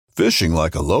Fishing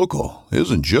like a local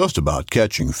isn't just about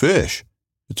catching fish.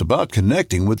 It's about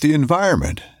connecting with the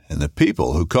environment and the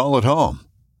people who call it home.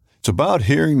 It's about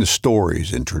hearing the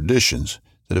stories and traditions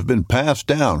that have been passed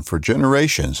down for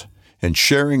generations and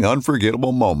sharing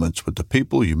unforgettable moments with the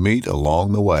people you meet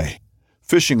along the way.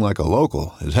 Fishing like a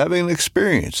local is having an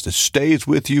experience that stays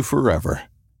with you forever.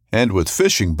 And with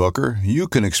Fishing Booker, you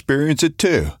can experience it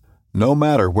too, no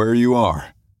matter where you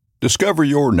are. Discover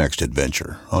your next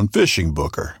adventure on Fishing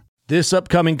Booker. This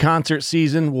upcoming concert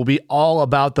season will be all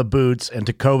about the boots, and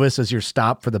Tecovas is your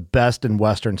stop for the best in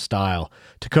Western style.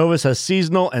 Tecovas has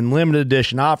seasonal and limited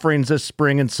edition offerings this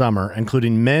spring and summer,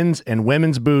 including men's and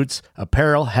women's boots,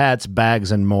 apparel, hats,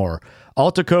 bags, and more.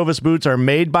 All Tecovas boots are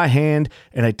made by hand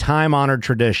in a time-honored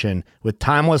tradition with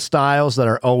timeless styles that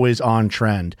are always on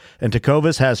trend. And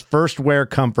Tecovas has first wear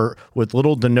comfort with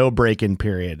little to no break-in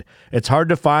period. It's hard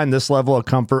to find this level of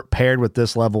comfort paired with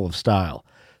this level of style.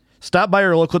 Stop by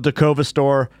your local Tecovas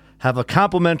store, have a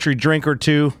complimentary drink or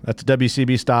two, that's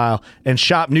WCB style, and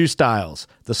shop new styles.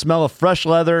 The smell of fresh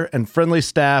leather and friendly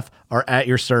staff are at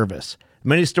your service.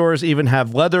 Many stores even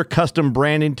have leather custom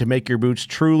branding to make your boots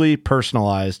truly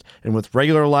personalized. And with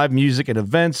regular live music and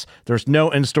events, there's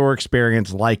no in-store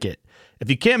experience like it.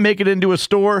 If you can't make it into a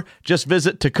store, just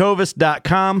visit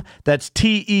tecovas.com. That's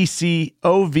TECOVAS.com.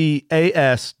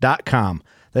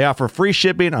 They offer free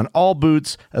shipping on all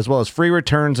boots, as well as free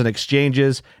returns and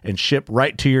exchanges, and ship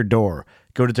right to your door.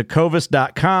 Go to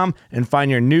tecovas.com and find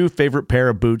your new favorite pair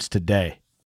of boots today.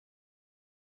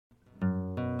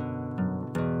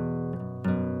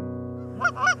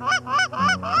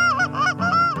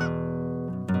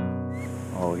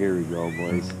 Oh, here we go,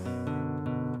 boys.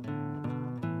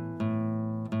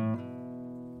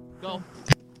 Go.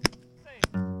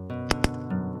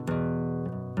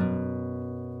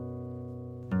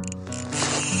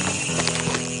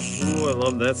 Ooh, I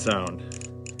love that sound.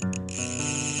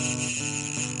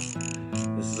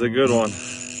 This is a good one.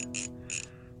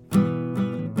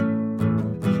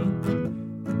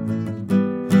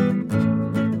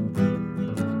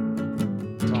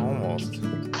 It's almost.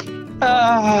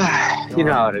 You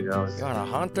know how it goes. You want to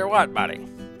hunt or what, buddy? You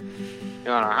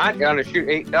want to hunt? You want to shoot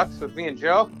 8 ducks with me and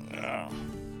Joe?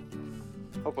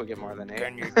 Hope we'll get more than 8.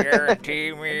 Can you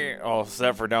guarantee me? Oh,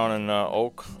 except for down in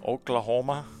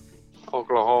Oklahoma.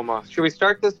 Oklahoma. Should we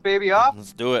start this baby off?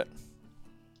 Let's do it.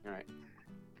 All right.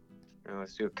 Now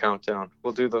let's do a countdown.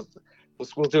 We'll do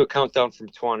a countdown from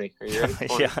 20. Are you ready?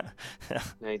 20, Yeah.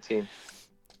 19,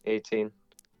 18,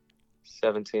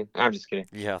 17. I'm just kidding.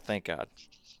 Yeah, thank God.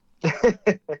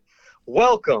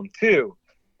 Welcome to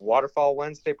Waterfowl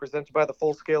Wednesday, presented by the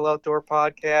Full Scale Outdoor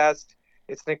Podcast.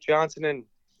 It's Nick Johnson and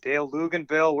Dale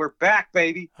Luganville. We're back,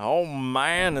 baby. Oh,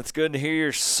 man, it's good to hear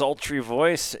your sultry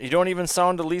voice. You don't even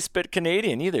sound the least bit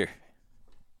Canadian either.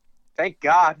 Thank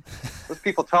God. Those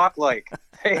people talk like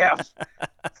they have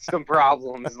some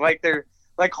problems. Like they're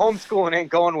like homeschooling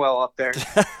ain't going well up there.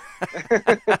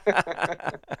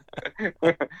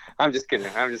 I'm just kidding.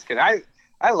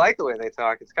 I like the way they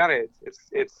talk. It's kind of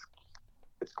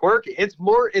it's quirky. It's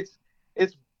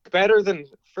better than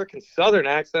freaking Southern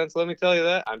accents. Let me tell you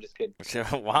that. I'm just kidding.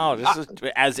 Wow, this is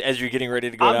as you're getting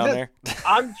ready to go down there.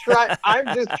 I'm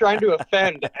just trying to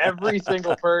offend every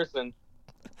single person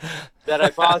that I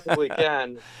possibly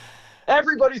can.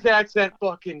 Everybody's accent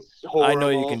fucking horrible. I know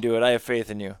you can do it. I have faith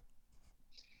in you.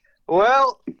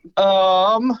 Well,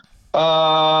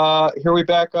 here we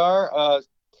back are.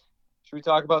 Should we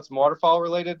talk about some waterfowl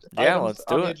related items let's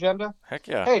do on it. the agenda? Heck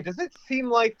yeah. Hey, does it seem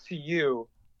like to you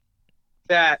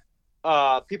that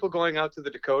people going out to the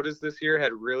Dakotas this year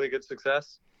had really good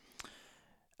success?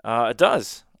 It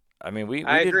does. I mean,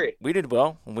 I agree. We did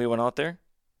well when we went out there.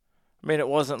 I mean, it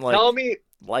wasn't like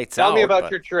lights out. Tell me about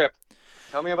your trip.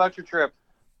 Tell me about your trip.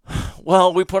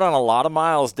 Well, we put on a lot of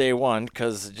miles day one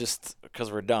because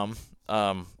we're dumb.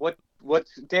 What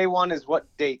day one is what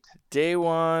date? Day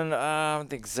one, the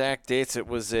exact dates. It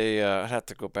was I'd have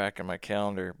to go back in my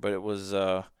calendar, but it was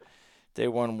day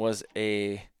one was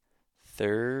a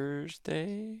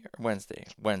Thursday or Wednesday.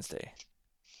 I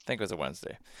think it was a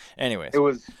Wednesday. Anyways. It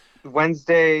was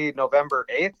Wednesday, November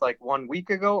 8th, like 1 week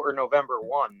ago, or November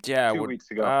 1? Yeah. 2 weeks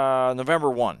ago. November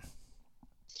 1.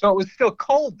 So it was still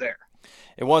cold there.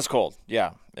 It was cold.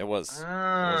 Yeah, it was. It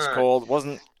was cold. It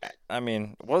wasn't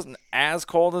as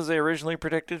cold as they originally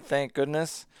predicted, thank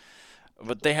goodness.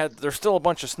 But there's still a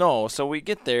bunch of snow. So we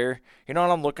get there, and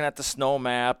I'm looking at the snow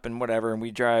map and whatever, and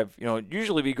we drive,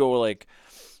 usually we go like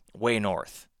way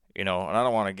north, and I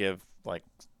don't want to give like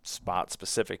spot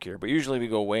specific here, but usually we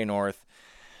go way north.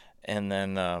 And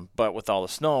then, but with all the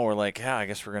snow, we're like, yeah, I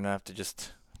guess we're going to have to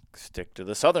just stick to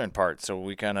the southern part. So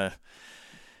we kind of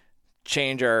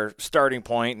change our starting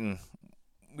point, and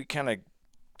we kind of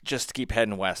just keep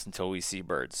heading west until we see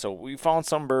birds. So we found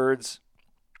some birds,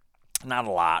 not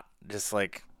a lot, just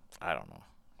like, I don't know,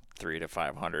 300 to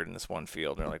 500 in this one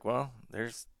field. And they're like, well,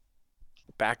 there's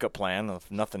backup plan. If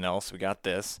nothing else, we got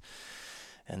this.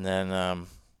 And then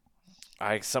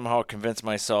I somehow convinced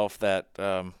myself that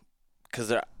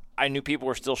because I knew people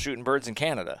were still shooting birds in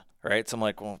Canada, right? So I'm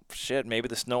like, well, shit, maybe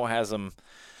the snow has them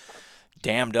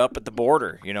dammed up at the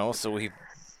border, So we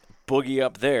boogie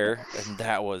up there, and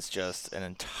that was just an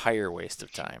entire waste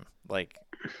of time. Like,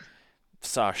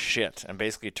 saw shit and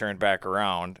basically turned back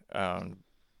around.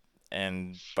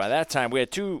 And by that time, we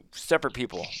had two separate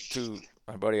people.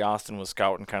 My buddy Austin was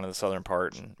scouting kind of the southern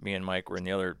part, and me and Mike were in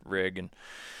the other rig, and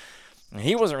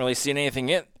he wasn't really seeing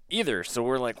anything either. So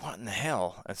we're like, what in the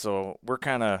hell? And so we're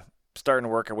kind of starting to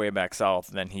work our way back south,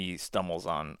 and then he stumbles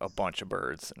on a bunch of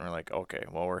birds, and we're like, okay,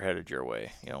 well, we're headed your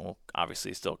way. We'll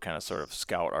obviously still kind of sort of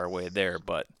scout our way there,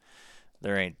 but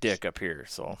there ain't dick up here.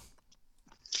 So.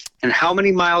 And how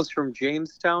many miles from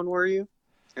Jamestown were you?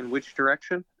 In which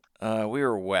direction? We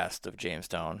were west of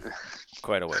Jamestown,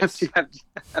 quite a ways. I'm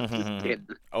just kidding.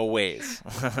 A ways.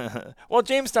 Well,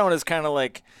 Jamestown is kind of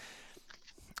like,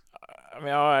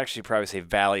 I'll actually probably say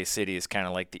Valley City is kind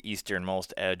of like the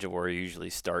easternmost edge of where you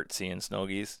usually start seeing snow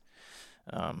geese.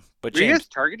 But were you guys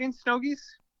targeting snow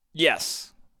geese?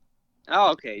 Yes.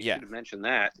 Oh, okay. You should have mentioned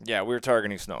that. Yeah, we were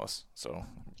targeting snows. So.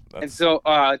 And so,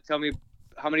 tell me,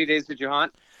 how many days did you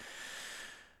hunt?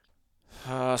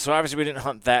 So obviously we didn't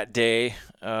hunt that day.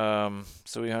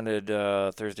 So we hunted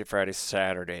Thursday, Friday,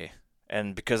 Saturday.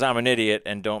 And because I'm an idiot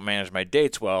and don't manage my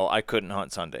dates well, I couldn't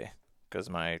hunt Sunday because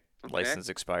my license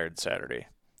expired Saturday.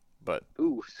 But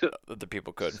the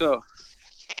people could. So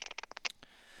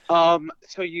how'd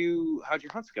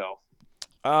your hunts go?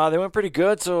 They went pretty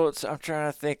good. So I'm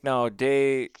trying to think now.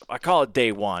 I call it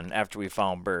day one after we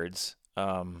found birds.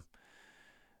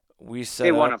 We set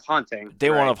day one of hunting. Day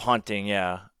one of hunting,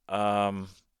 yeah.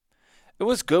 It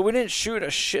was good. We didn't shoot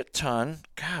a shit ton.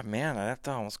 God, man, I have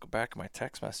to almost go back to my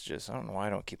text messages. I don't know why I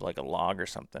don't keep like a log or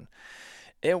something.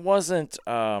 It wasn't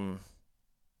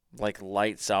like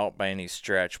lights out by any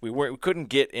stretch. We couldn't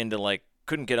get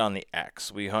on the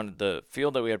X. We hunted the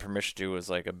field that we had permission to was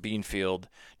like a bean field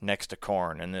next to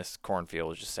corn, and this cornfield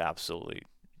was just absolutely,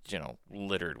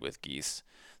 littered with geese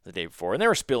the day before, and they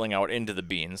were spilling out into the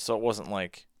beans, so it wasn't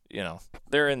like,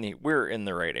 we're in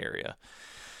the right area.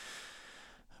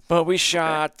 But we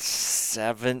shot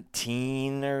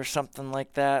 17 or something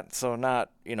like that, so not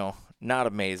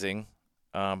amazing.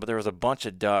 But there was a bunch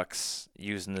of ducks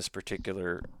using this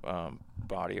particular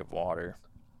body of water.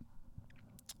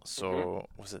 So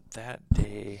was it that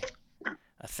day?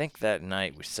 I think that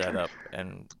night we set up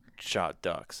and shot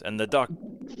ducks, and the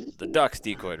ducks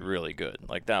decoyed really good.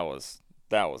 Like that was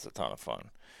a ton of fun.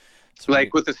 So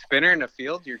with a spinner in a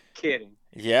field? You're kidding.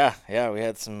 Yeah, we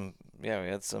had some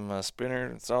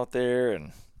spinners out there,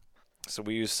 and so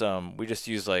we just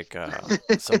used like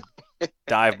some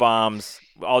dive bombs,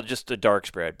 all just a dark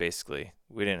spread basically.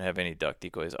 We didn't have any duck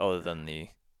decoys other than the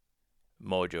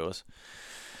Mojos.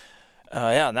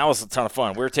 And that was a ton of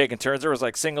fun. We were taking turns. There was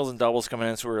like singles and doubles coming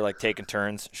in, so we were like taking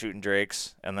turns shooting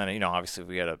drakes, and then obviously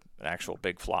we had an actual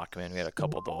big flock come in. We had a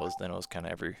couple of those. Then it was kind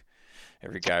of every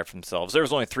guy for themselves. There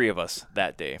was only 3 of us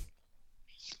that day.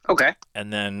 Okay.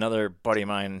 And then another buddy of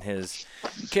mine and his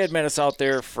kid met us out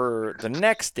there for the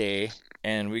next day,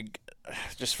 and we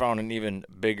just found an even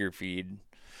bigger feed.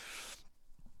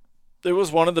 It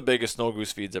was one of the biggest snow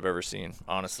goose feeds I've ever seen,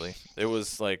 honestly. It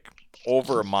was like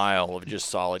over a mile of just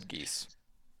solid geese.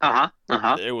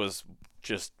 It was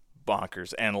just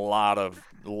bonkers, and a lot of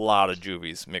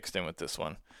juvies mixed in with this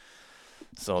one.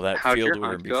 So that field we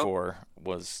were in before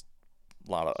was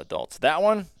a lot of adults. That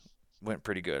one went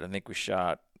pretty good. I think we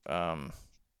shot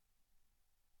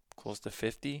close to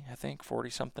 50, I think, 40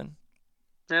 something.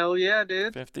 Hell yeah,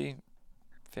 dude. 50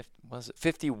 was it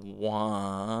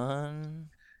 51?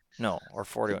 No, or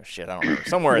 41. Shit, I don't remember.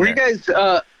 Somewhere in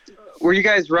there. Were you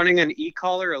guys running an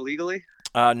e-collar illegally?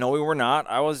 No, we were not.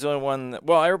 I was the only one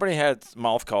well, everybody had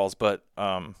mouth calls, but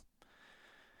I'm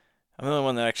the only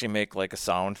one that actually make like a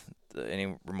sound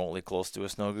any remotely close to a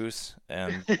snow goose,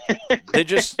 and they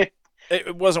just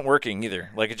it wasn't working either.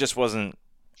 Like it just wasn't.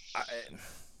 I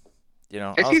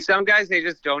see some guys, they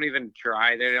just don't even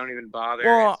try. They don't even bother.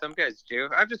 Well, some guys do.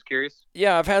 I'm just curious.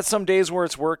 Yeah, I've had some days where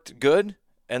it's worked good,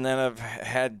 and then I've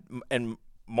had, and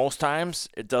most times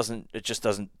it just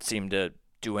doesn't seem to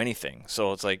do anything.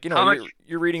 So it's like,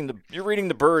 you're reading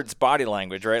the bird's body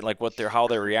language, right? Like how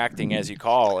they're reacting as you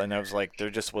call, and I was like, there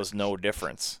just was no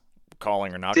difference,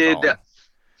 calling or not calling.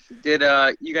 Did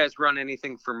you guys run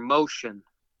anything for motion?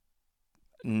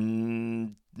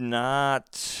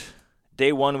 Not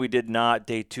day one. We did not.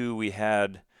 Day two, we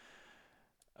had.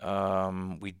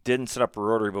 We didn't set up a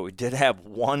rotary, but we did have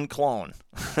one clone.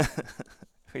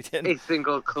 We didn't. A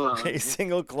single clone. A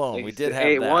single clone. We did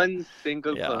have that. One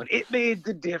single clone. It made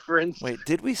the difference. Wait,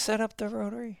 did we set up the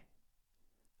rotary?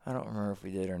 I don't remember if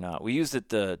we did or not. We used it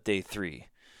the day three.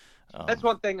 That's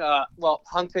one thing.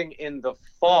 Hunting in the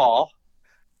fall.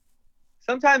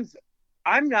 Sometimes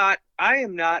I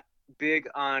am not big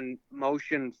on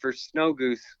motion for snow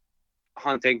goose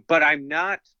hunting, but I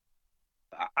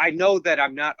know that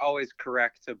I'm not always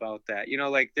correct about that.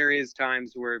 Like there is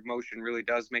times where motion really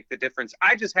does make the difference.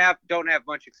 I just don't have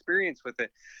much experience with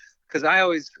it because I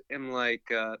always am like,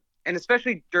 and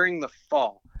especially during the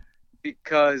fall,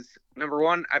 because number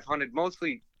one, I've hunted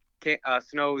mostly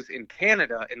snows in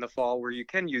Canada in the fall where you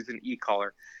can use an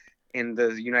e-collar. In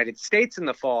the United States in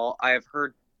the fall, I have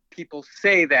heard people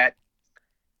say that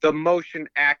the motion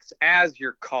acts as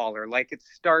your collar, like it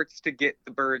starts to get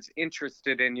the birds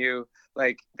interested in you,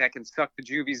 like that can suck the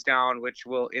juvies down, which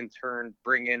will in turn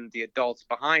bring in the adults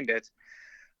behind it.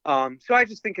 So I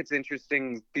just think it's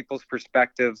interesting people's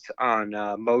perspectives on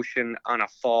motion on a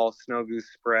fall snow goose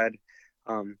spread.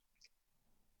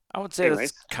 I would say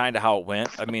that's kind of how it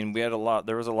went. I mean, there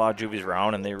was a lot of juvies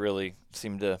around, and they really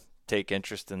seemed to take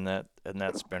interest in that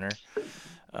spinner.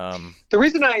 The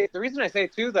reason I say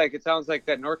too, like it sounds like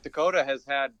that North Dakota has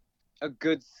had a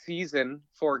good season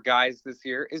for guys this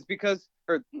year is because,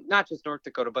 or not just North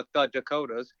Dakota, but the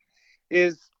Dakotas,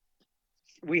 is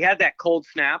we had that cold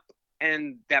snap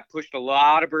and that pushed a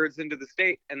lot of birds into the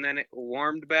state, and then it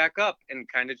warmed back up and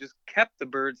kind of just kept the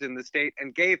birds in the state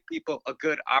and gave people a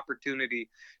good opportunity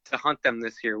to hunt them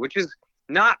this year, which is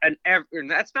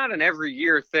that's not an every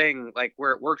year thing, like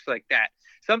where it works like that.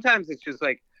 Sometimes it's just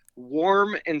like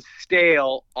warm and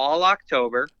stale all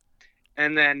October,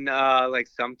 and then like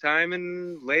sometime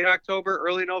in late October,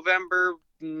 early November,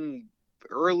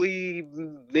 early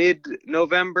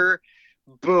mid-November,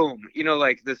 boom,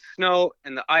 like the snow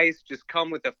and the ice just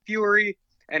come with a fury,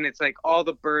 and it's like all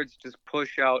the birds just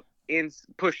push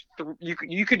through.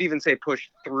 You could even say push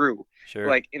through, sure,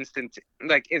 like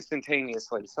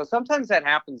instantaneously. So sometimes that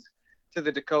happens to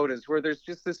the Dakotas where there's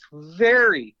just this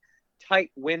very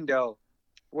tight window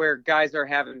where guys are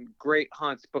having great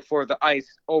hunts before the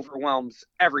ice overwhelms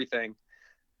everything.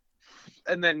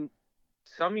 And then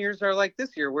some years are like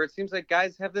this year where it seems like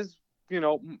guys have this,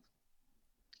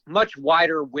 much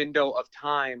wider window of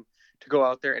time to go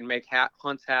out there and make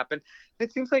hunts happen.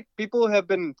 It seems like people have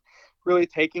been really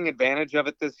taking advantage of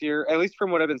it this year, at least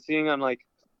from what I've been seeing on like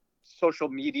social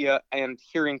media and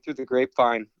hearing through the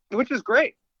grapevine, which is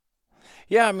great.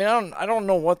 Yeah, I mean, I don't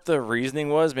know what the reasoning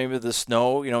was. Maybe the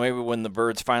snow, maybe when the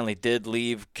birds finally did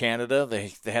leave Canada,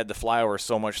 they had to fly over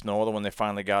so much snow that when they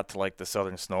finally got to like the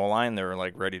southern snow line, they were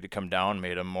like ready to come down,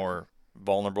 made them more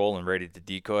vulnerable and ready to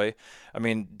decoy. I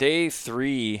mean, day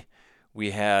three,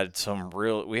 we had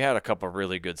a couple of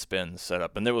really good spins set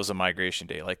up, and there was a migration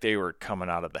day. Like they were coming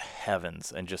out of the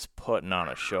heavens and just putting on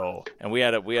a show. And we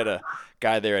had a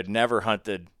guy there had never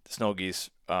hunted snow geese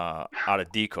out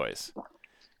of decoys.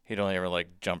 He'd only ever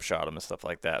like jump shot them and stuff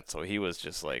like that. So he was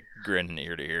just like grinning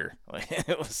ear to ear. Like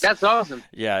it was. That's awesome.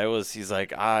 Yeah, it was. He's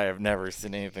like, I have never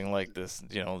seen anything like this.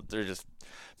 They're just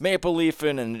maple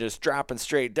leafing and just dropping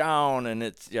straight down, and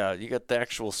you got the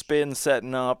actual spin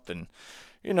setting up, and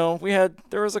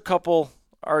there was a couple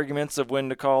arguments of when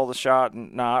to call the shot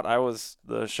and not. I was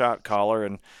the shot caller,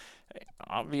 and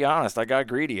I'll be honest, I got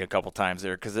greedy a couple times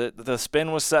there because the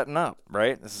spin was setting up,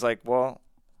 right? It's like, well,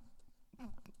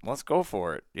 let's go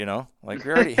for it, Like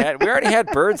we already had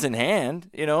birds in hand,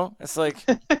 It's like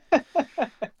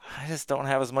I just don't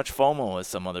have as much FOMO as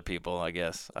some other people, I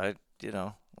guess.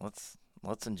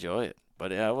 Let's enjoy it.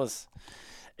 But yeah,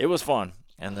 it was fun.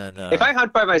 And then if I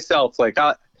hunt by myself, like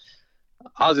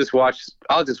I'll just watch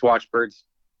birds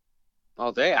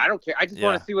all day. I don't care. I just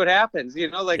want to see what happens,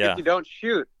 if you don't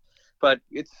shoot. But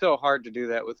it's so hard to do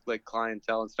that with like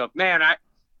clientele and stuff. Man,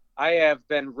 I have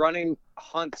been running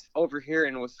hunts over here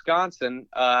in Wisconsin.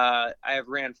 I have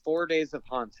ran 4 days of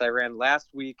hunts. I ran last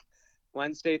week,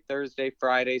 Wednesday, Thursday,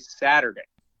 Friday, Saturday.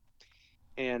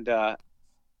 And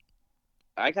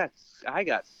I got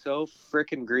so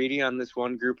freaking greedy on this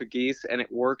one group of geese, and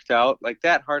it worked out. Like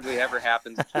that hardly ever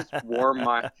happens. It just warmed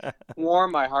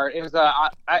my heart. It was I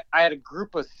had a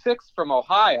group of 6 from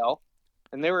Ohio,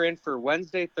 and they were in for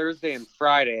Wednesday, Thursday, and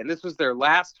Friday, and this was their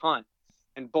last hunt.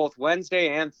 And both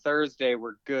Wednesday and Thursday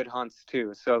were good hunts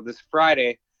too. So this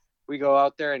Friday, we go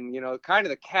out there, and kind of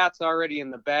the cat's already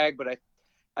in the bag, but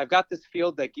I've got this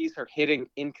field that geese are hitting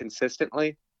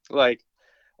inconsistently, like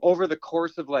over the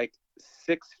course of like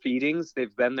 6 feedings.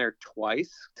 They've been there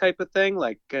twice type of thing.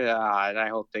 Like, God, I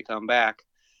hope they come back.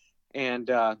 And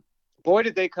boy,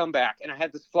 did they come back. And I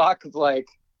had this flock of like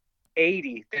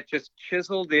 80 that just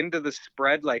chiseled into the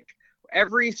spread. Like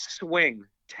every swing,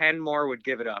 10 more would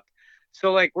give it up.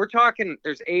 So like we're talking,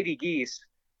 there's 80 geese.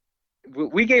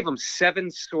 We gave them 7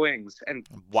 swings and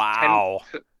wow.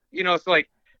 10, so like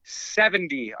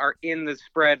 70 are in the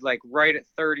spread, like right at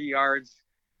 30 yards,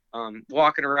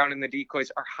 walking around in the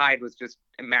decoys. Our hide was just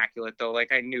immaculate though.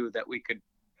 Like I knew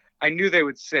they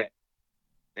would sit.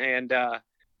 And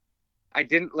I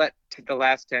didn't let the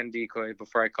last 10 decoy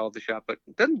before I called the shot, but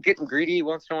doesn't getting greedy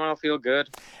once in a while feel good?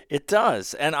 It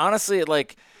does. And honestly,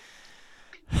 like,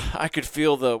 I could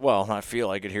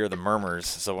I could hear the murmurs.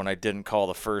 So when I didn't call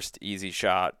the first easy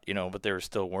shot, but they were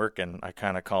still working, I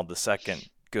kind of called the second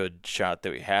good shot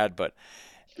that we had. But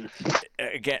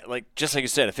again, just like you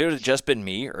said, if it would have just been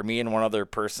me or me and one other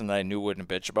person that I knew wouldn't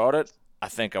bitch about it, I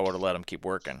think I would have let them keep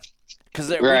working. Because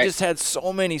we just had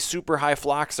so many super high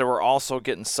flocks that were also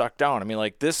getting sucked down. I mean,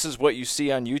 like, this is what you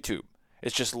see on YouTube.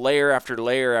 It's just layer after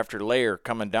layer after layer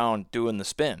coming down doing the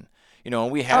spin.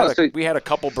 And we had a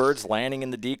couple birds landing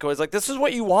in the decoys. Like, this is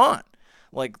what you want.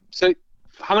 Like, so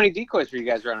how many decoys were you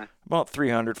guys running? About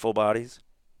 300 full bodies.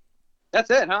 That's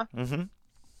it, huh? Mm-hmm.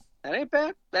 That ain't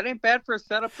bad. That ain't bad for a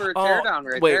setup for a teardown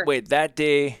right there. Wait, that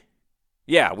day,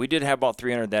 yeah, we did have about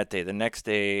 300 that day. The next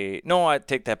day, no, I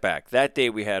take that back. That day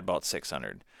we had about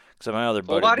 600. So my other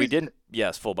buddy, we didn't.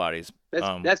 Yes, full bodies.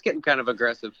 That's getting kind of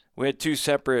aggressive. We had 2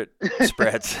 separate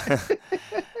spreads,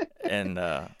 and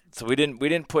so we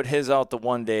didn't put his out the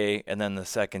one day, and then the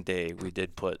second day we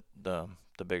did put the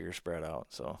bigger spread out.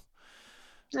 So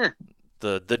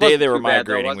the day they were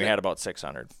migrating, we had about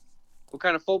 600. What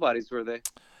kind of full bodies were they?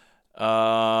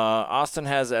 Austin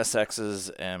has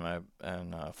SXs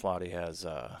and Flotty has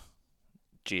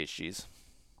GHGs.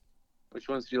 Which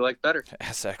ones do you like better?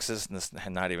 SXs,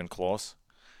 not even close.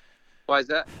 Why is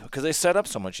that? Because they set up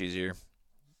so much easier.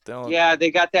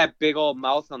 They got that big old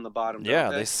mouth on the bottom.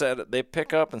 Yeah, they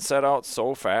pick up and set out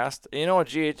so fast. It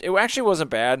actually wasn't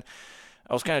bad.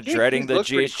 I was kind of dreading the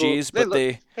GHGs, cool. but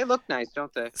they look nice,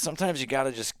 don't they? Sometimes you got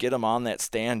to just get them on that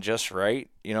stand just right,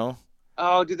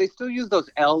 Oh, do they still use those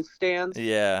L stands?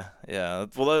 Yeah.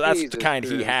 Well, that's the kind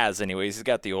he has, anyways. He's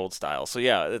got the old style, so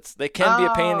yeah, they can be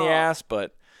a pain in the ass,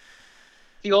 but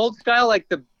the old style, like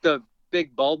the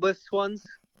big bulbous ones.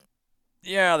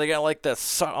 Yeah, they got like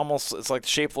that almost. It's like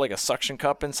shaped like a suction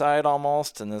cup inside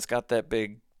almost, and it's got that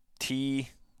big T,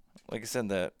 like I said,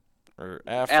 that or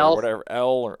F L. or whatever, L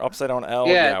or upside down L.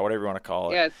 Yeah, whatever you want to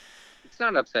call it. Yeah, it's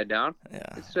not upside down. Yeah,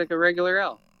 it's like a regular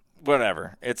L.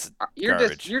 Whatever. It's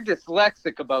garbage. You're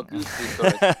dyslexic about goose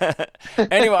decoys.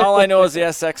 Anyway, all I know is the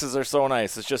SXs are so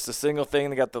nice. It's just a single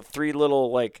thing. They got the 3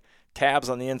 little like tabs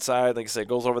on the inside. Like I said, it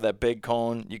goes over that big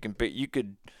cone. You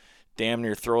could damn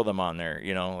near throw them on there.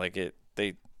 Like it.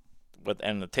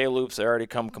 And the tail loops, they already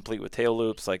come complete with tail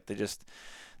loops. Like they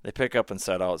pick up and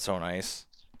set out so nice.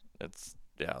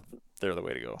 They're the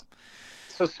way to go.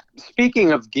 So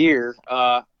speaking of gear,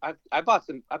 I bought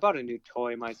a new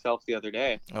toy myself the other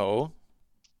day. Oh.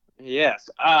 Yes.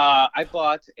 I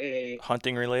bought a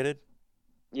hunting related.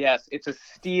 Yes, it's a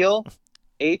steel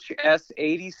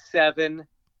HS87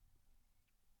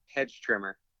 hedge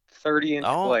trimmer, 30-inch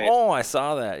blade. Oh, I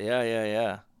saw that.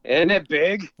 Yeah. Isn't it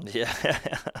big? Yeah.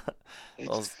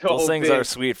 those things big. Are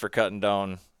sweet for cutting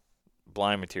down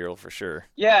blind material for sure.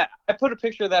 Yeah, I put a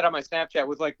picture of that on my Snapchat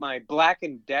with like my Black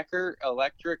 & Decker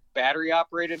electric battery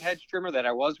operated hedge trimmer that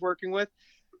I was working with.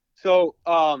 So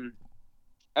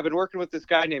I've been working with this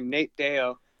guy named Nate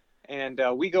Deo, and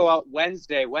we go out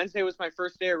Wednesday. Wednesday was my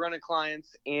first day of running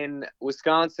clients in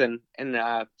Wisconsin, and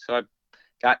so I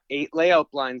got 8 layout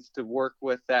blinds to work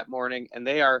with that morning, and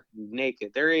they are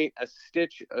naked. There ain't a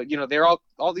stitch. They're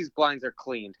all these blinds are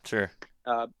cleaned. Sure.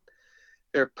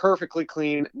 They're perfectly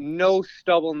clean, no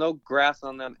stubble, no grass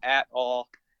on them at all.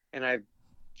 And I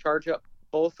charge up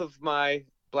both of my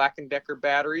Black & Decker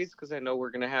batteries because I know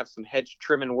we're going to have some hedge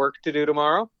trimming work to do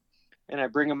tomorrow. And I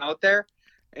bring them out there,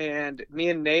 and me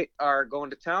and Nate are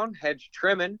going to town hedge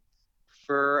trimming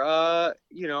for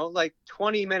like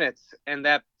 20 minutes, and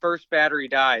that first battery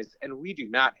dies, and we do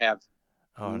not have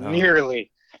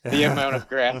nearly the amount of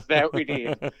grass that we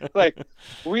need. Like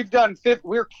we've killed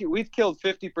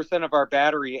 50% of our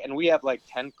battery, and we have like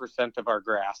 10% of our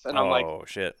grass, and I'm like, oh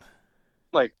shit,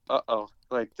 like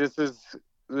like this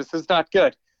is not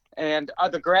good. And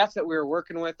the grass that we were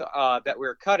working with, that we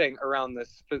were cutting around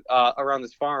this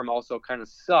farm also kind of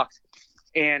sucks,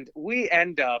 and we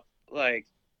end up like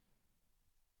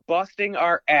busting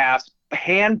our ass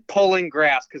hand pulling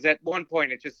grass, because at one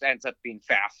point it just ends up being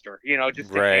faster,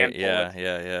 just to hand pull it.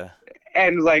 Yeah.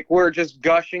 And like we're just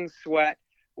gushing sweat.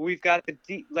 We've got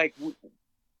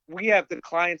we have the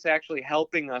clients actually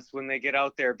helping us when they get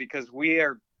out there, because we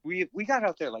got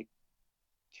out there like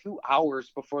 2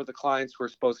 hours before the clients were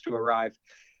supposed to arrive.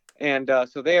 And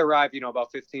so they arrived,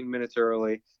 about 15 minutes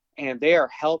early, and they are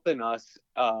helping us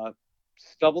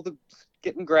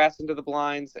getting grass into the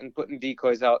blinds and putting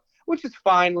decoys out, which is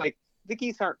fine. Like, the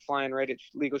geese aren't flying right at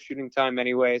legal shooting time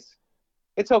anyways.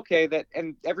 It's okay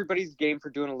and everybody's game for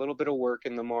doing a little bit of work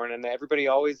in the morning. Everybody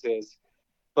always is.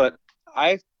 But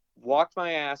I walked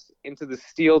my ass into the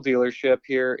steel dealership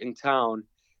here in town,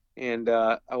 and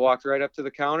I walked right up to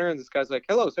the counter, and this guy's like,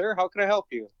 "Hello, sir, how can I help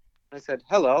you?" And I said,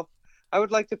 "Hello, I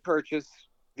would like to purchase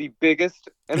the biggest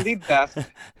and the best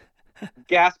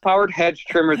gas-powered hedge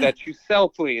trimmer that you sell,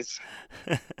 please."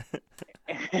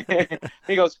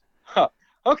 He goes, "Huh,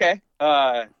 okay.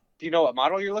 Do you know what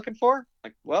model you're looking for?" I'm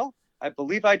like, "Well, I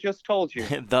believe I just told you."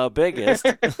 The biggest.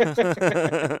 It's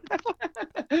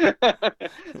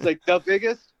like, "The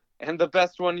biggest and the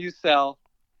best one you sell,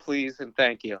 please and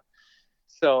thank you."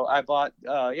 So I bought,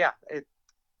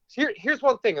 here's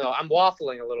one thing, though. I'm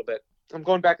waffling a little bit. I'm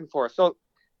going back and forth. So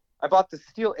I bought the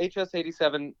Steel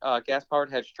HS87 gas-powered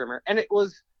hedge trimmer, and there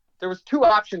was 2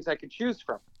 options I could choose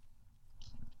from.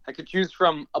 I could choose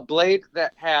from a blade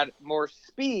that had more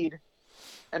speed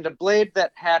and a blade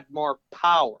that had more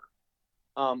power.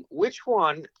 Which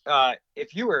one,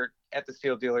 if you were at the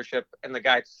steel dealership and the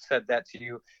guy said that to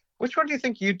you, which one do you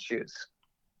think you'd choose?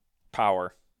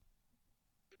 Power.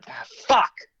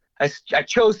 Fuck! I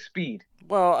chose speed.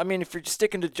 Well, I mean, if you're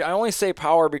sticking to, I only say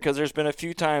power because there's been a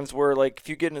few times where, like, if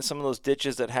you get into some of those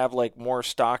ditches that have like more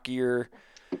stockier,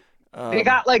 they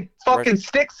got like fucking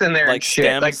sticks in there, like and shit.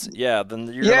 stems. Like,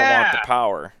 then you're gonna want the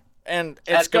power, and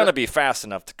it's gonna be fast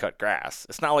enough to cut grass.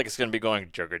 It's not like it's gonna be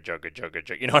going jugga jugga jugga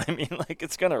jugga. You know what I mean? Like,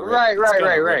 it's gonna rip,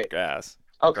 right. Grass.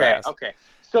 Okay.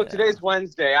 So Yeah. Today's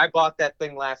Wednesday. I bought that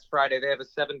thing last Friday. They have a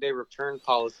 7-day return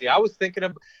policy. I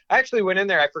actually went in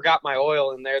there. I forgot my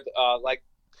oil in there. Like,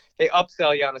 they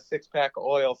upsell you on a 6-pack of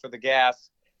oil for the gas,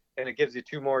 and it gives you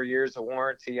 2 more years of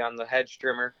warranty on the hedge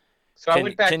trimmer. So I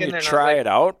went back in there. Can you try it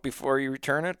out before you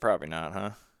return it? Probably not,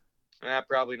 huh?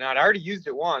 Probably not. I already used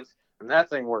it once, and that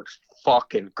thing works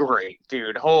fucking great,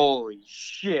 dude. Holy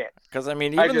shit. Because, I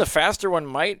mean, even the faster one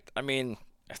might, I mean,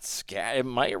 it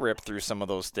might rip through some of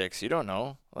those sticks. You don't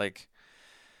know. Like,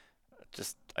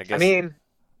 just, I guess. I mean,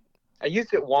 I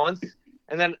used it once,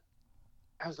 and then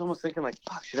I was almost thinking, like,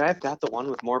 fuck, should I have got the one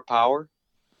with more power?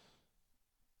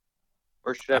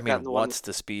 Or should I have gotten the one? What's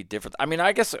the speed difference? I mean,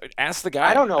 I guess ask the guy.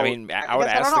 I don't know. I mean, I would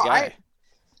ask the guy.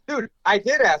 Dude, I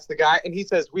did ask the guy, and he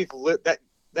says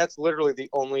that's literally the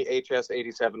only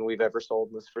HS87 we've ever sold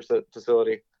in this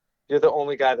facility. You're the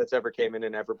only guy that's ever came in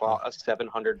and ever bought a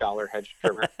 $700 hedge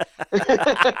trimmer.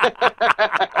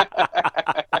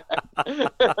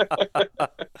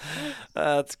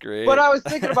 That's great. But I was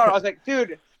thinking about it. I was like,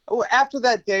 dude, after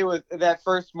that day with that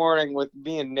first morning with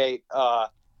me and Nate,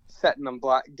 setting them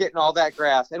getting all that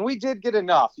grass, and we did get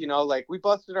enough, like we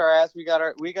busted our ass. We got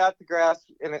the grass,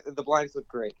 and the blinds look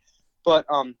great. But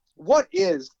what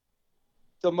is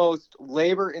the most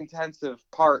labor-intensive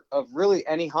part of really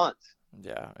any hunt?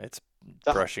 Yeah, it's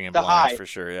brushing and the blinds hide. For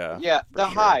sure. Yeah. Yeah, the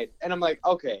hide. And I'm like,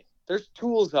 okay, there's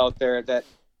tools out there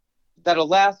that'll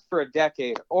last for a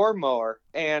decade or more,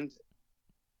 and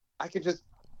I can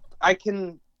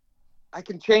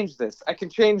change this. I can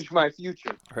change my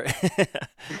future. Right.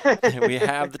 We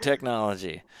have the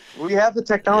technology. We have the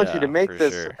technology to make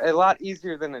this sure. a lot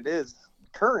easier than it is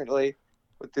currently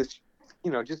with this,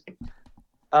 just.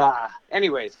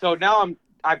 Anyway, so now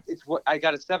I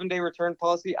got a 7-day return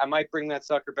policy. I might bring that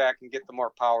sucker back and get the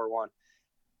more power one.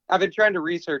 I've been trying to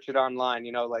research it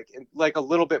online, like a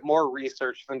little bit more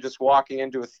research than just walking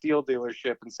into a steel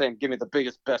dealership and saying, "Give me the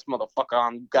biggest, best motherfucker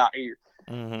on got here."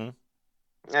 Mm-hmm.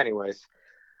 Anyways,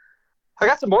 I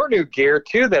got some more new gear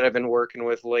too that I've been working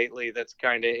with lately. That's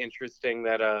kind of interesting.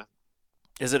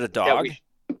 Is it a dog?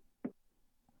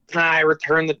 I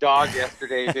returned the dog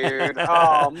yesterday, dude.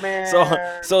 Oh man.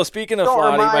 So speaking of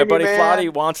Flotty, my buddy Flotty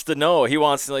wants to know.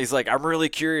 He's like, I'm really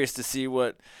curious to see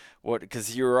what,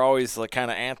 because you were always like kind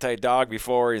of anti-dog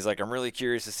before. He's like, I'm really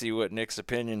curious to see what Nick's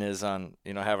opinion is on,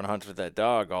 having hunted with that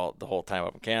dog the whole time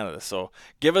up in Canada. So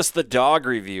give us the dog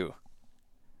review.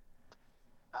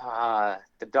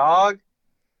 The dog,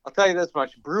 I'll tell you this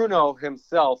much. Bruno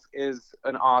himself is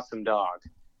an awesome dog.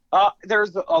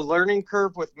 There's a learning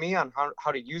curve with me on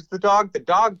how to use the dog. The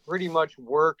dog pretty much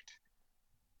worked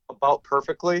about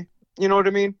perfectly. You know what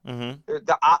I mean? Mm-hmm.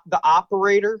 The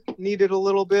operator needed a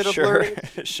little bit of learning.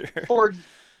 Sure.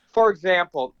 For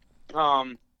example,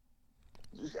 there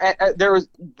was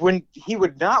when he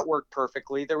would not work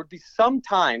perfectly. There would be some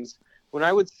times when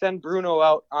I would send Bruno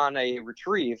out on a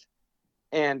retrieve,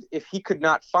 and if he could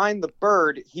not find the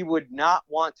bird, he would not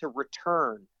want to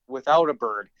return without a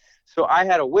bird. So I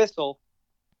had a whistle,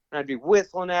 and I'd be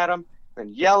whistling at him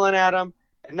and yelling at him.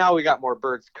 And now we got more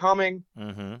birds coming,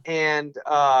 and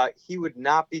he would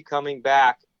not be coming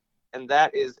back. And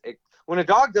that is when a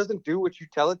dog doesn't do what you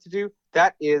tell it to do,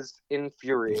 that is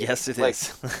infuriating. Yes, it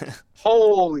is.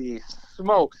 Holy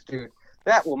smokes, dude.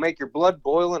 That will make your blood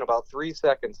boil in about 3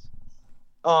 seconds.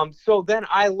 So then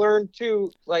I learned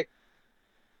too, like,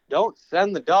 don't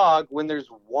send the dog when there's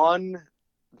one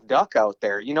duck out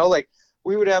there. You know, like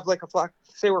we would have like a flock,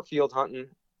 say we're field hunting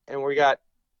and we got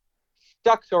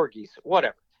ducks or geese,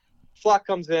 whatever. Flock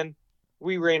comes in,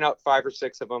 we rain out 5 or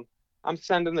 6 of them. I'm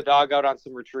sending the dog out on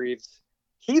some retrieves.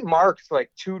 He marks like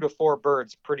 2 to 4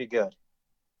 birds pretty good.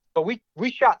 But we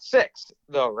shot 6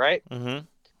 though, right? Mm-hmm.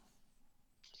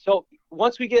 So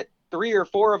once we get 3 or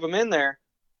 4 of them in there,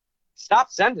 stop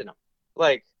sending them.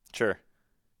 Like, sure.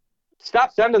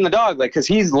 Stop sending the dog, like, because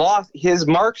he's lost. His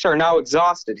marks are now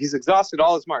exhausted. He's exhausted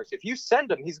all his marks. If you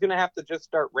send him, he's going to have to just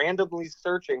start randomly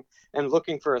searching and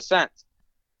looking for a scent.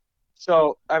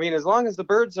 So, I mean, as long as the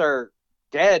birds are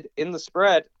dead in the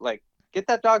spread, like, get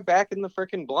that dog back in the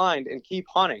freaking blind and keep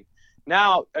hunting.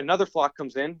 Now, another flock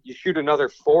comes in. You shoot another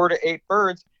 4 to 8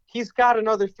 birds. He's got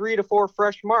another 3 to 4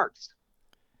 fresh marks.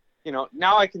 You know,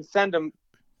 now I can send him,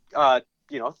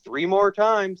 3 more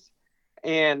times.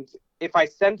 And if I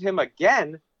send him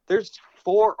again, there's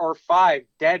 4 or 5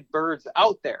 dead birds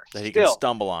out there. That he can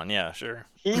stumble on. Yeah, sure.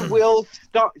 He will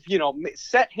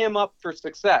set him up for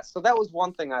success. So that was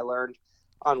one thing I learned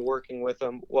on working with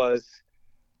him was,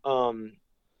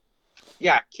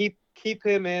 keep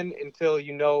him in until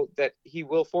you know that he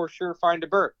will for sure find a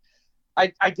bird.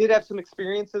 I did have some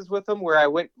experiences with him where I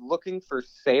went looking for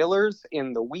sailors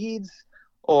in the weeds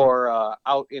or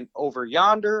out over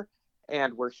yonder,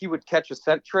 and where he would catch a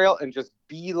scent trail and just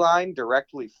beeline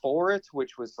directly for it,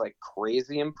 which was like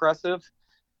crazy impressive.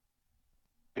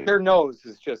 Their nose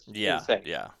is just insane.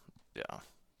 Yeah.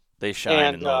 They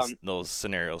shine in those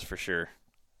scenarios for sure.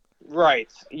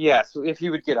 Right. Yeah. So if he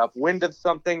would get upwind of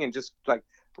something and just like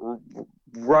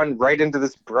run right into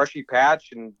this brushy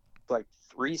patch and like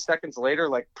 3 seconds later,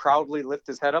 like proudly lift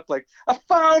his head up, like, I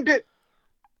found it,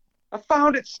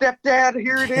 stepdad,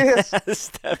 here it is.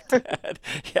 Stepdad.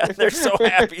 Yeah, they're so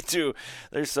happy too.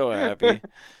 They're so happy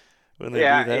when they do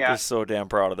that. Yeah. They're so damn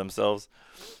proud of themselves.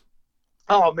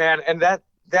 Oh man, and that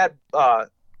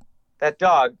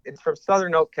dog, it's from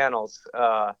Southern Oak Kennels,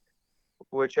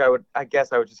 which I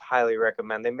guess I would just highly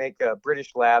recommend. They make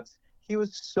British Labs. He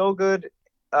was so good.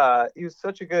 He was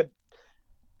such a good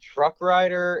truck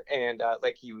rider, and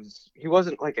he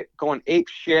wasn't like going ape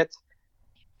shit.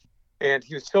 And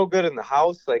he was so good in the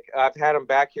house. Like, I've had him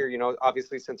back here,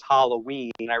 obviously since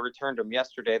Halloween. I returned him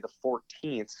yesterday, the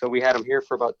 14th. So we had him here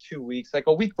for about 2 weeks, like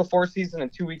a week before season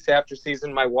and 2 weeks after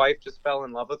season. My wife just fell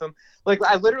in love with him. Like,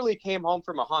 I literally came home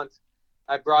from a hunt.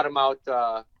 I brought him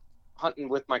out hunting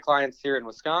with my clients here in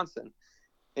Wisconsin.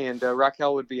 And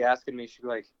Raquel would be asking me, she'd be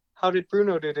like, how did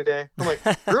Bruno do today? I'm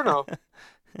like, Bruno,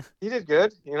 he did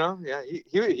good. Yeah,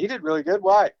 he did really good.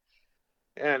 Why?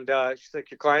 And she's like,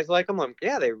 your clients like him? I'm like,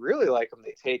 yeah, they really like him.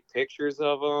 They take pictures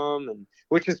of them, and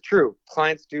which is true.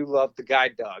 Clients do love the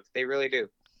guide dogs. They really do.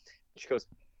 She goes,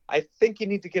 I think you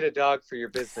need to get a dog for your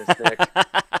business, Nick.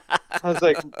 I'm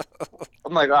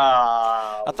like,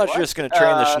 I thought you were just going to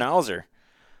train the Schnauzer.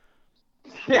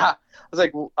 Yeah. I was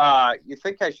like, you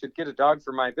think I should get a dog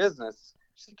for my business?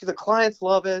 She's like, the clients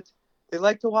love it. They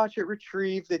like to watch it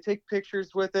retrieve. They take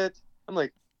pictures with it. I'm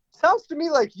like, sounds to me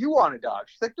like you want a dog.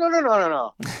 She's like, no.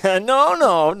 No.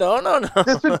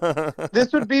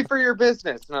 This would be for your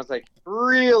business. And I was like,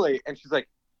 really? And she's like,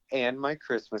 and my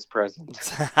Christmas present.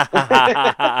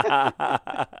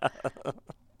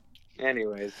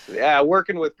 Anyways, yeah,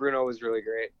 working with Bruno was really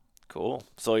great. Cool.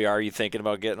 So are you thinking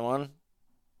about getting one?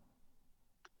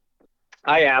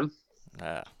 I am.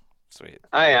 Sweet.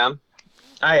 I am.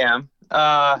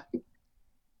 I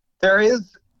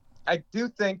do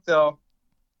think, though,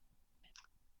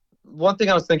 one thing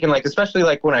I was thinking, like, especially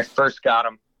like when I first got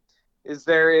him, is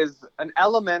there is an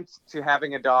element to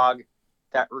having a dog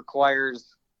that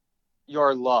requires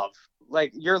your love.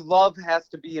 Like, your love has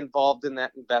to be involved in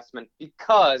that investment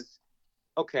because,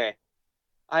 okay,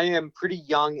 I am pretty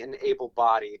young and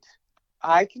able-bodied.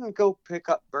 I can go pick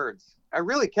up birds. I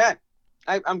really can.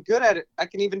 I'm good at it. I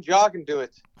can even jog and do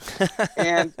it.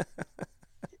 And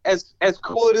as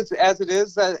cool as it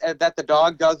is that the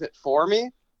dog does it for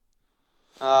me.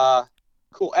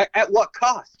 Cool. At what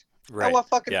cost? Right. At what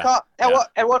fucking Yeah. cost? Yeah.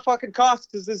 At what fucking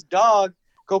cost does this dog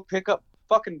go pick up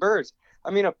fucking birds?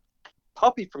 I mean, a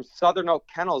puppy from Southern Oak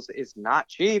Kennels is not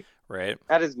cheap. Right.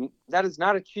 That is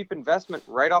not a cheap investment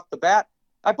right off the bat.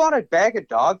 I bought a bag of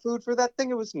dog food for that thing.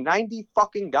 It was $90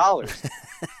 fucking.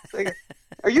 Like,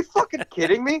 are you fucking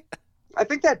kidding me? I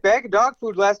think that bag of dog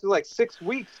food lasted like 6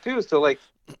 weeks too. So like,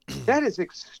 that is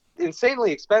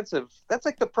insanely expensive. That's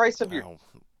like the price of your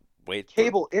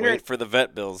cable internet. Wait for the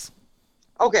vet bills.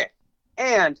 Okay,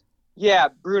 and yeah,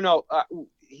 Bruno,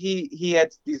 he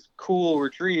had these cool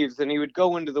retrieves, and he would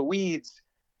go into the weeds,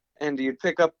 and he'd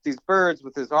pick up these birds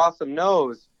with his awesome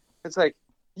nose. It's like,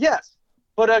 yes,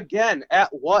 but again, at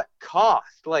what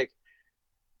cost? Like,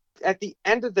 at the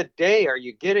end of the day, are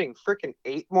you getting freaking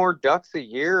 8 more ducks a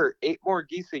year or 8 more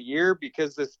geese a year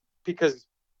because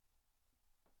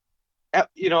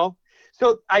you know?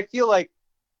 So I feel like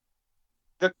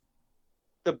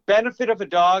the benefit of a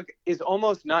dog is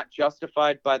almost not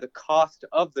justified by the cost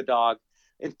of the dog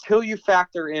until you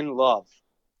factor in love.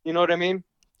 You know what I mean?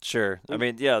 Sure. I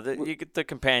mean, yeah, you get the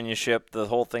companionship, the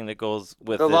whole thing that goes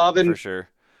with the it, love and, for sure.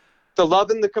 The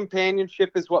love and the companionship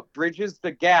is what bridges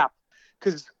the gap.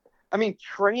 Because, I mean,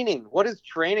 training. What is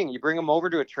training? You bring them over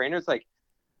to a trainer, it's like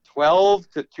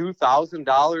 $1,200 to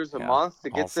 $2,000 a month to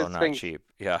get also this not thing cheap.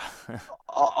 Yeah.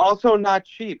 also not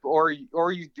cheap. Or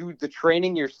you do the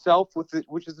training yourself with it,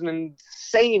 which is an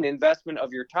insane investment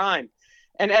of your time.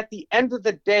 And at the end of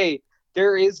the day,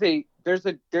 there's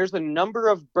a number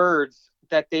of birds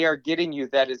that they are getting you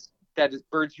that is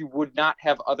birds you would not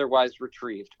have otherwise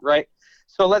retrieved, right?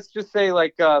 So let's just say,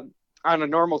 like, on a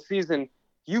normal season,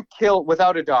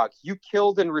 without a dog, you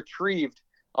killed and retrieved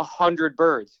 100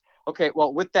 birds. Okay,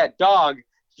 well, with that dog,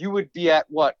 you would be at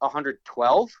what,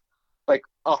 112, like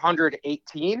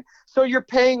 118. So you're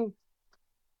paying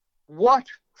what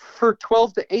for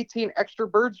 12 to 18 extra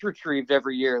birds retrieved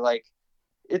every year? Like,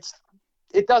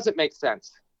 it doesn't make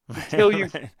sense until you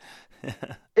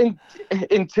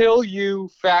until you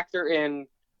factor in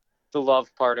the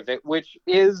love part of it, which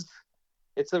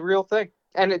it's a real thing.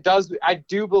 And it does. I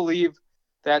do believe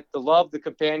that the love, the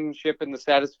companionship, and the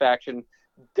satisfaction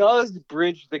does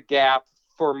bridge the gap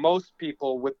for most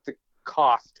people with the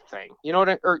cost thing. You know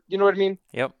what I mean?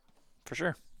 Yep, for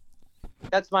sure.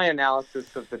 That's my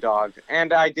analysis of the dog.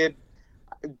 And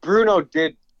Bruno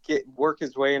did work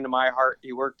his way into my heart.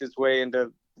 He worked his way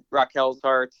into Raquel's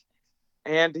heart,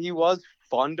 and he was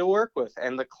fun to work with.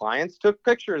 And the clients took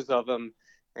pictures of him,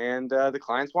 and the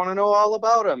clients want to know all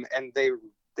about him, and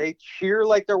they cheer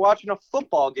like they're watching a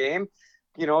football game.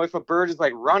 You know, if a bird is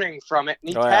like running from it and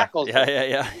he tackles it.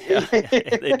 Yeah.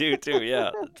 They do too.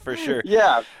 Yeah, for sure.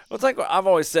 Yeah. Well, it's like what I've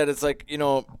always said. It's like, you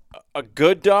know, a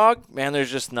good dog, man,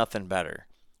 there's just nothing better.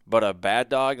 But a bad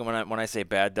dog, and when I say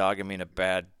bad dog, I mean a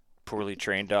bad, poorly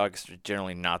trained dog. It's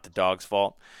generally not the dog's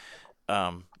fault.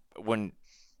 When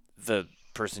the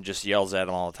person just yells at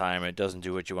them all the time, it doesn't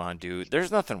do what you want to do,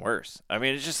 there's nothing worse. I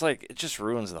mean, it's just like, it just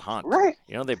ruins the hunt. Right.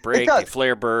 You know, they break, they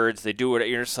flare birds, they do it.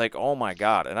 You're just like, oh my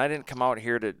God. And I didn't come out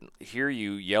here to hear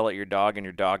you yell at your dog and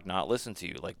your dog not listen to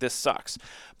you. Like, this sucks.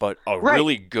 But a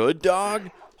really good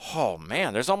dog, oh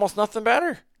man, there's almost nothing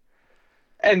better.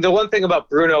 And the one thing about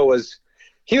Bruno was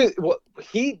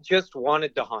he just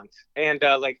wanted to hunt. And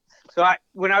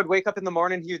when I would wake up in the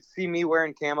morning, he would see me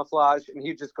wearing camouflage and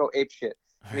he'd just go ape shit.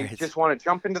 And he'd just want to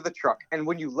jump into the truck. And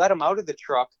when you let him out of the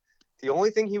truck, the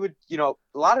only thing he would, a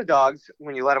lot of dogs,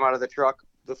 when you let them out of the truck,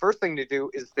 the first thing to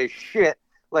do is they shit,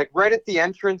 like right at the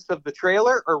entrance of the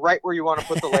trailer or right where you want to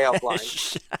put the layout blind.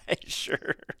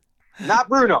 Sure. Not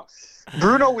Bruno.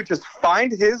 Bruno would just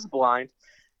find his blind.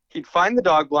 He'd find the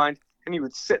dog blind, and he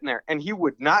would sit in there. And he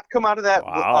would not come out of that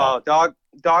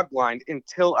dog blind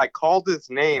until I called his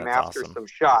name. That's after awesome. Some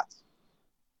shots.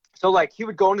 So, like, he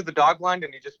would go into the dog blind,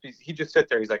 and he'd just sit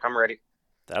there. He's like, I'm ready.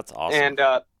 That's awesome. And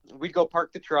we'd go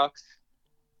park the trucks.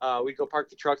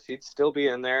 He'd still be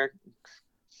in there,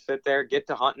 sit there, get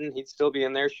to hunting. He'd still be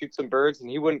in there, shoot some birds, and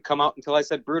he wouldn't come out until I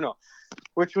said Bruno,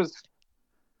 which was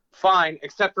fine,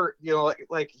 except for,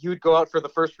 like he would go out for the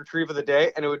first retrieve of the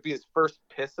day, and it would be his first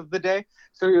piss of the day.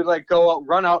 So he would, like, go out,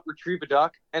 run out, retrieve a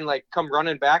duck, and, like, come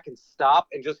running back and stop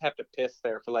and just have to piss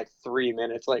there for, like, 3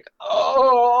 minutes. Like,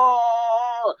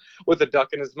 oh, with a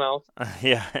duck in his mouth.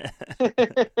 Yeah.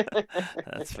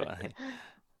 That's funny.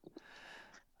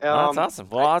 That's awesome.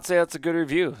 Well, I'd say that's a good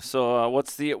review. So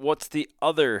what's the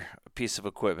other piece of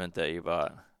equipment that you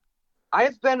bought?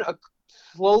 I've been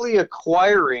slowly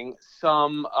acquiring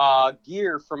some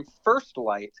gear from First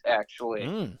Light,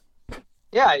 actually.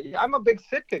 Yeah, I'm a big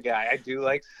Sitka guy. I do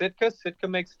like Sitka. Sitka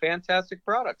makes fantastic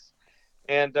products.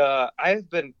 And I've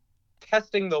been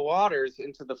testing the waters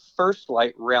into the First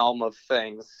Light realm of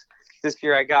things. This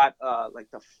year I got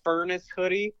like the Furnace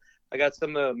hoodie. I got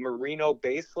some merino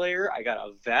base layer. I got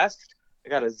a vest. I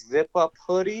got a zip-up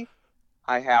hoodie.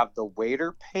 I have the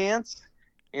wader pants.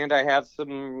 And I have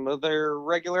some other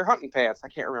regular hunting pants. I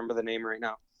can't remember the name right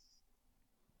now.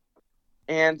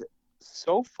 And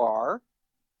so far,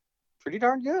 pretty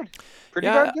darn good. Pretty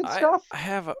darn good stuff. I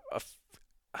have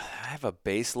a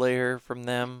base layer from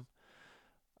them,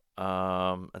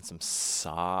 and some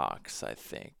socks, I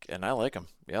think, and I like them.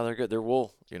 Yeah, they're good. They're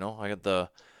wool. I got the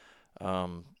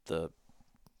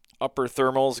upper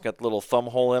thermals, got the little thumb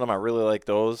hole in them. I really like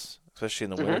those, especially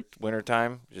in the winter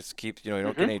time. Just keep, you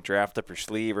don't get any draft up your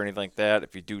sleeve or anything like that.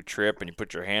 If you do trip and you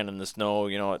put your hand in the snow,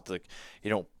 it's like you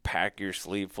don't pack your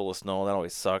sleeve full of snow. That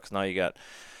always sucks. Now you got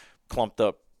clumped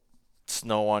up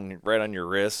snow right on your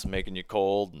wrists, making you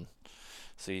cold, and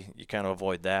so you kind of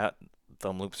avoid that.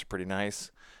 Thumb loops are pretty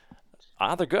nice.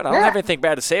 They're good. I don't have anything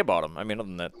bad to say about them. I mean, other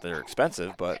than that they're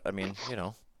expensive, but I mean,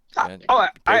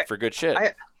 great for good shit.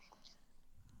 I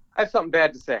have something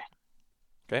bad to say.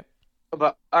 Okay.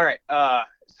 But all right.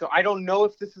 So I don't know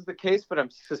if this is the case, but I'm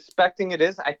suspecting it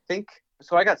is. I think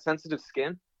so. I got sensitive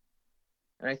skin,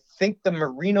 and I think the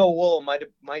merino wool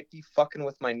might be fucking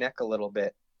with my neck a little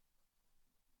bit.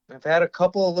 I've had a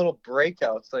couple of little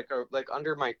breakouts, like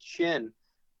under my chin,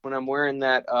 when I'm wearing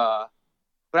that.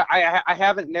 But I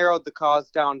haven't narrowed the cause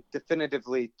down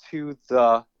definitively to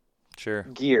the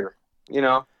gear.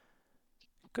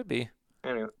 Could be.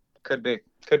 Anyway, could be.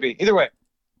 Either way,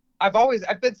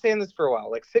 I've been saying this for a while.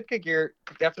 Like Sitka gear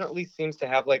definitely seems to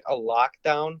have like a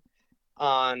lockdown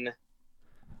on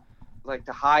like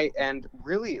the high end,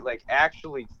 really like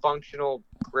actually functional,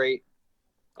 great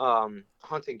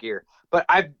hunting gear. But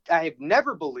I've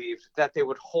never believed that they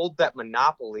would hold that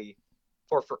monopoly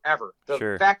for forever.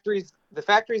 The factories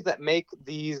that make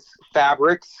these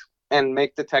fabrics and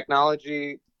make the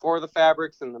technology for the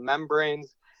fabrics and the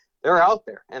membranes, they're out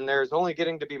there, and there's only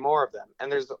getting to be more of them.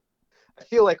 And I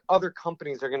feel like other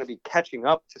companies are going to be catching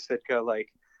up to Sitka,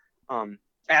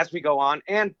 as we go on,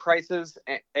 and prices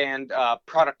and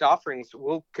product offerings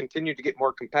will continue to get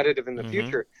more competitive in the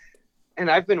future. And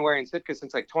I've been wearing Sitka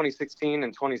since like 2016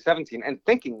 and 2017 and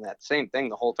thinking that same thing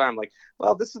the whole time. Like,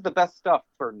 well, this is the best stuff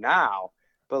for now,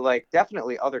 but like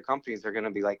definitely other companies are going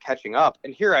to be like catching up.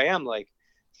 And here I am like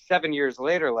 7 years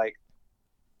later, like,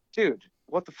 dude,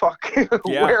 what the fuck?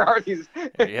 Yeah. Where are these?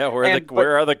 Yeah.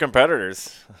 Where are the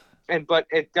competitors? But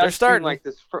it does seem like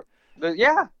this.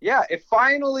 It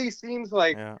finally seems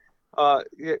like,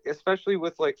 especially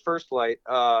with like First Light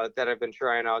that I've been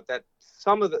trying out, that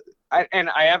some of I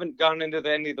haven't gone into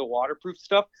any of the waterproof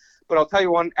stuff, but I'll tell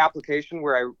you one application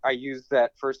where I used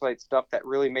that First Light stuff that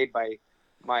really made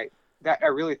that I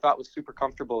really thought was super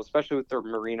comfortable, especially with the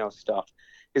merino stuff,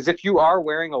 is if you are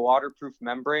wearing a waterproof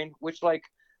membrane, which like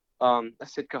a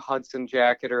Sitka Hudson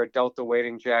jacket or a Delta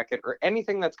wading jacket or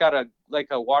anything that's got a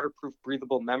waterproof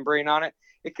breathable membrane on it,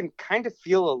 it can kind of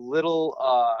feel a little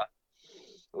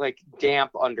like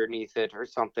damp underneath it or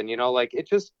something, like it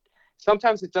just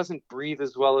sometimes it doesn't breathe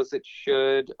as well as it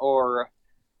should, or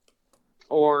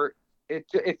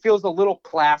it feels a little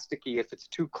plasticky if it's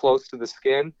too close to the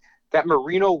skin. That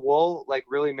merino wool like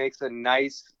really makes a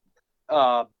nice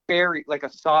barrier, like a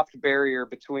soft barrier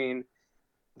between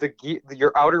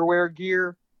your outerwear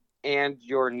gear and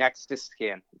your next to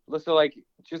skin. So like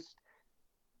just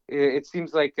it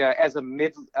seems like as a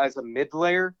mid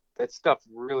layer, that stuff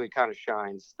really kind of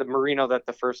shines. The merino that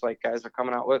the First Light guys are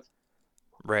coming out with.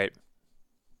 Right.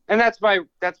 And that's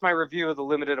my review of the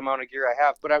limited amount of gear I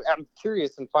have. But I'm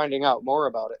curious in finding out more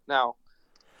about it now.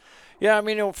 Yeah, I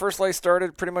mean, First Light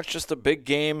started pretty much just a big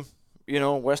game,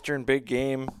 Western big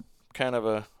game kind of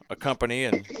a company,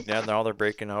 and now they're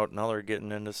breaking out. Now they're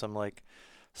getting into some of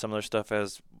their stuff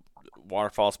as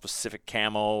waterfowl specific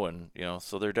camo, and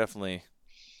so they're definitely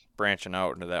branching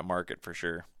out into that market for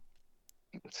sure.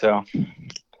 So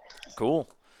cool.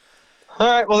 All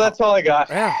right, well that's all I got.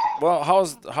 Yeah. Well, how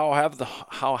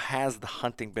has the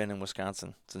hunting been in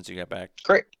Wisconsin since you got back?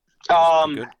 Great.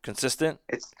 Good. Consistent.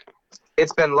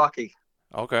 It's been lucky.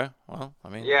 Okay. Well, I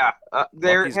mean, yeah,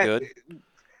 lucky's good.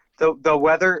 The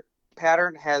weather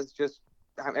pattern has just,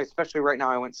 especially right now.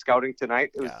 I went scouting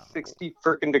tonight. It was 60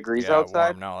 frickin' degrees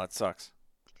outside. Warm now. That sucks.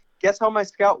 Guess how my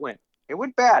scout went? It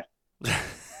went bad.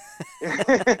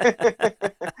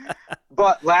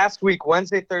 But last week,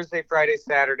 Wednesday, Thursday, Friday,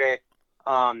 Saturday,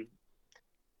 some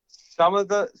of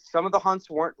the hunts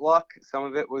weren't luck. Some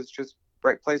of it was just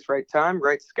right place, right time,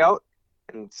 right scout.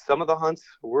 and some of the hunts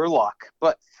were luck.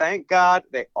 But thank God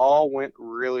they all went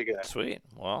really good. Sweet.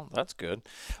 Well, that's good.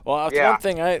 Well, that's Yeah. one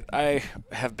thing I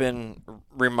have been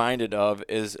reminded of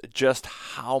is just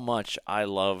how much I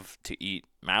love to eat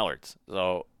mallards.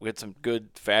 So we had some good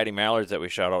fatty mallards that we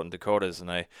shot out in Dakotas,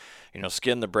 and I,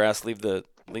 skin the breast, leave the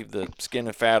skin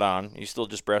and fat on. You still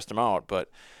just breast them out, but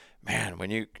man,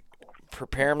 when you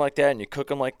prepare them like that and you cook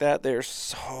them like that, they're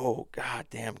so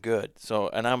goddamn good. So,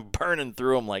 and I'm burning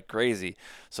through them like crazy.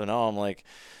 So now I'm like,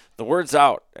 the word's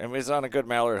out, and it's on a good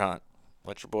mallard hunt.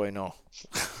 Let your boy know.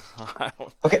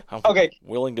 Okay. I'm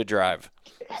willing to drive.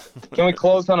 Can we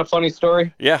close on a funny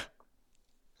story? Yeah.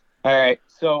 All right.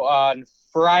 So on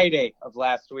Friday of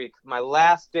last week, my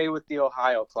last day with the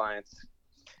Ohio clients,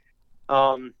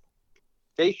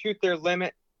 they shoot their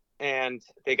limit and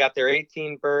they got their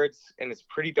 18 birds, and it's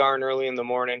pretty darn early in the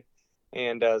morning.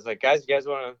 And I was like, guys, you guys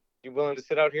you willing to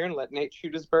sit out here and let Nate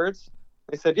shoot his birds?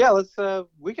 They said, yeah,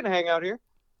 we can hang out here.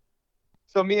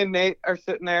 So me and Nate are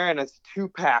sitting there, and it's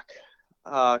 2-pack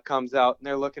comes out, and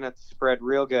they're looking at the spread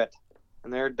real good.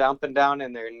 And they're dumping down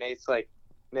in there, and Nate's like,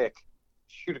 Nick,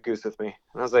 shoot a goose with me.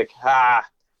 And I was like, I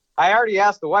already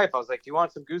asked the wife. I was like, do you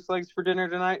want some goose legs for dinner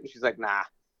tonight? And she's like, nah.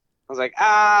 I was like,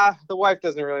 the wife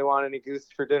doesn't really want any goose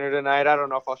for dinner tonight. I don't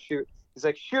know if I'll shoot. He's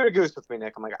like, shoot a goose with me,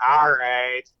 Nick. I'm like, all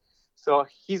right. So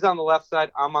he's on the left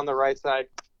side. I'm on the right side.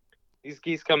 These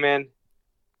geese come in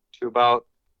to about,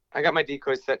 I got my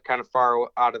decoy set kind of far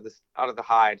out of the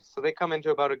hide. So they come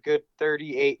into about a good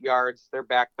 38 yards. They're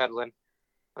backpedaling.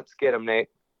 Let's get them, Nate.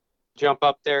 Jump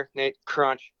up there. Nate,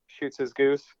 crunch, shoots his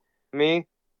goose. Me,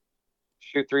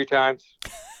 shoot 3 times,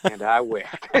 and I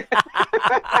whiffed.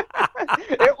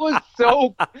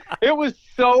 It was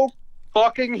so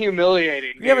fucking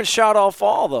humiliating. You haven't shot all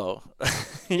fall, though.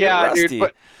 Yeah, rusty.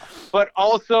 dude. But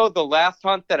also, the last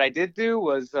hunt that I did do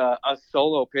was a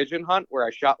solo pigeon hunt where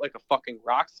I shot like a fucking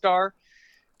rock star.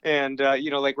 And,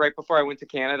 like right before I went to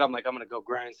Canada, I'm like, I'm going to go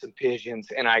grind some pigeons.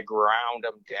 And I ground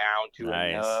them down to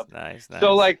a nub. Nice.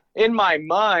 So, like, in my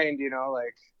mind,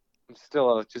 I'm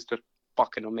still just a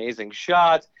fucking amazing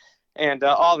shot. And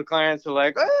all the clients are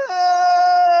like, oh,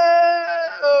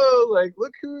 like,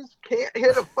 look who's can't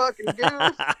hit a fucking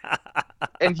goose.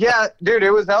 And yeah, dude,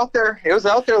 it was out there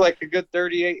like a good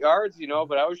 38 yards,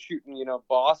 but I was shooting,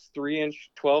 Boss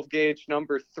 3-inch 12 gauge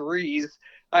number 3s.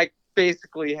 I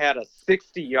basically had a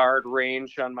 60-yard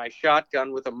range on my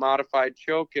shotgun with a modified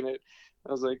choke in it.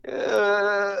 I was like,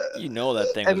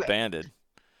 that thing was banded.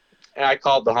 And I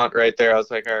called the hunt right there. I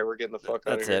was like, all right, we're getting the fuck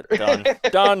out of here. That's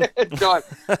it. Done.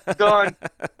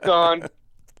 Done.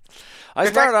 I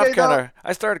started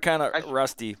kind of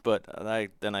rusty, but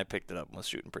then I picked it up and was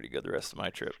shooting pretty good the rest of my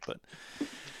trip. But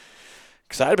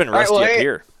because I'd been rusty up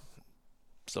here,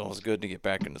 so it was good to get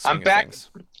back into swing of things.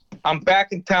 I'm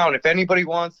back in town. If anybody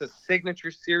wants a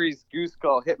signature series goose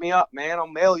call, hit me up, man. I'll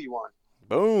mail you one.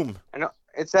 Boom. I know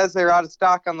it says they're out of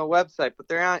stock on the website, but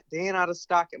they ain't out of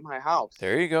stock at my house.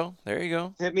 There you go.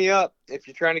 Hit me up if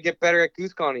you're trying to get better at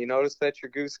goose calling. You notice that your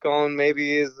goose calling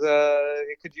maybe is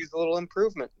it could use a little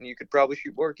improvement, and you could probably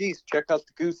shoot more geese. Check out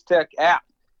the Goose Tech app.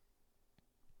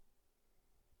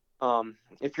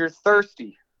 If you're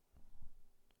thirsty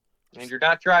and you're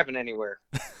not driving anywhere,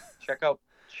 check out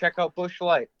Bush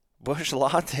Light. Bush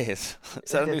Lattes.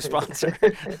 Is that a new sponsor?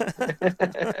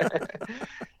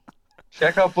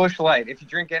 Check out Bush Light. If you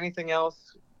drink anything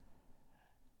else,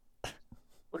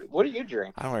 what do you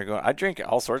drink? I don't want to go. I drink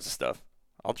all sorts of stuff.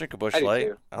 I'll drink a Bush I do Light.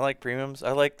 too. I like premiums.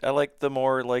 I like the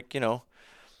more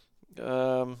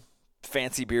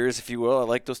fancy beers, if you will. I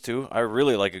like those too. I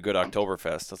really like a good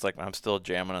Oktoberfest. It's like I'm still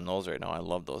jamming on those right now. I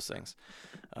love those things.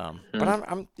 But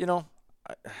I'm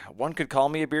one could call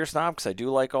me a beer snob because I do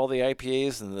like all the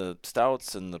IPAs and the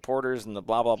stouts and the porters and the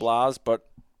blah blah blahs. But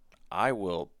I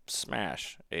will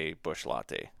smash a Bush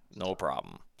Latte, no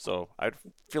problem. So I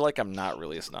feel like I'm not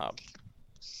really a snob.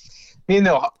 Me and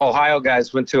the Ohio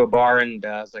guys went to a bar, and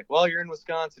I was like, well, you're in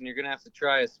Wisconsin. You're going to have to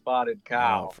try a spotted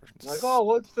cow. I'm like, oh,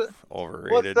 what's that? Oh,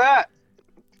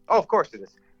 of course it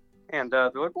is. And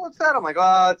they're like, what's that? I'm like,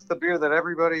 oh, it's the beer that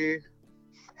everybody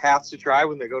has to try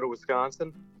when they go to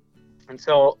Wisconsin. And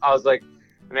so I was like,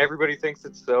 and everybody thinks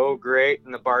it's so great.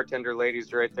 And the bartender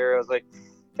lady's right there. I was like,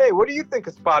 hey, what do you think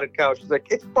of spotted cow? She's like,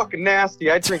 it's fucking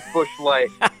nasty. I drink Bush Light.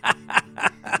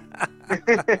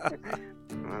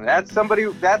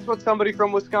 That's what somebody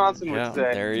from Wisconsin would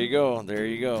say. There you go.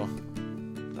 No,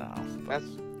 that's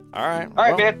all right.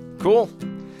 All right, man. Cool.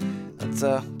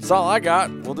 That's all I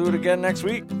got. We'll do it again next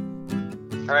week.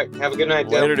 All right. Have a good night,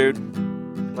 Later, Dale.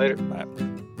 dude. Later. Bye.